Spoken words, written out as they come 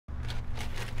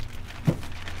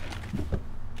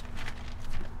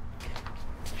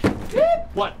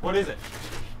What? What is it?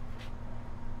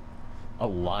 A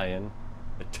lion.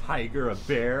 A tiger? A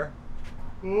bear?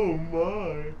 Oh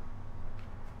my.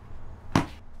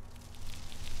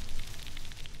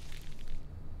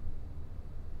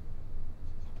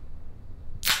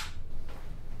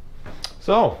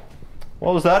 So,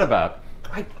 what was that about?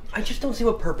 I just don't see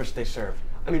what purpose they serve.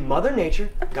 I mean, Mother Nature,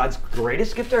 God's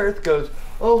greatest gift to Earth, goes,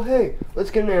 oh hey,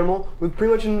 let's get an animal with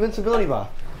pretty much an invincibility buff.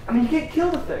 I mean, you can't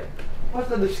kill the thing. Plus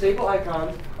they're the staple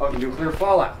icon of nuclear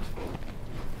fallout.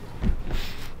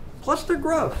 Plus their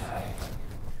growth.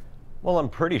 Well, I'm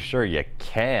pretty sure you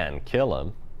can kill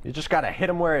him. You just gotta hit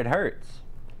him where it hurts.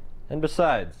 And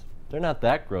besides, they're not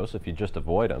that gross if you just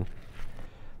avoid them.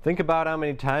 Think about how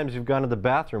many times you've gone to the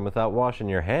bathroom without washing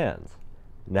your hands.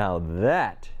 Now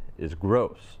that is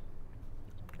gross.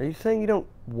 Are you saying you don't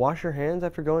wash your hands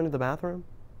after going to the bathroom?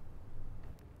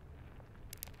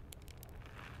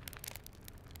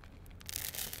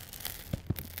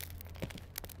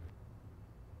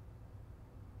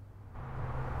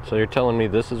 So you're telling me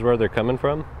this is where they're coming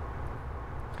from?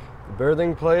 The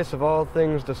birthing place of all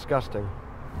things disgusting.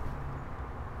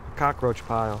 Cockroach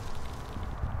pile.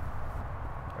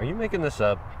 Are you making this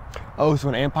up? Oh, so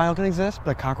an ant pile can exist,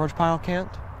 but a cockroach pile can't?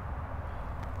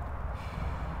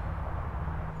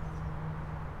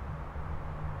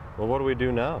 Well, what do we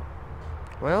do now?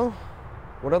 Well,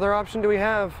 what other option do we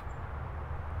have?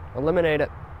 Eliminate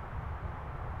it.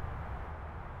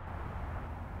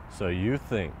 So you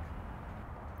think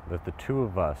that the two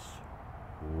of us,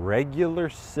 regular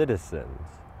citizens,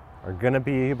 are gonna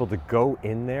be able to go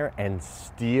in there and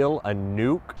steal a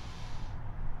nuke?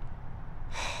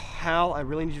 Hal, I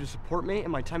really need you to support me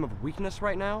in my time of weakness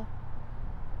right now.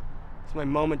 It's my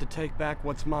moment to take back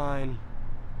what's mine.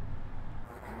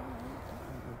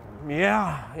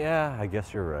 Yeah, I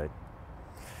guess you're right.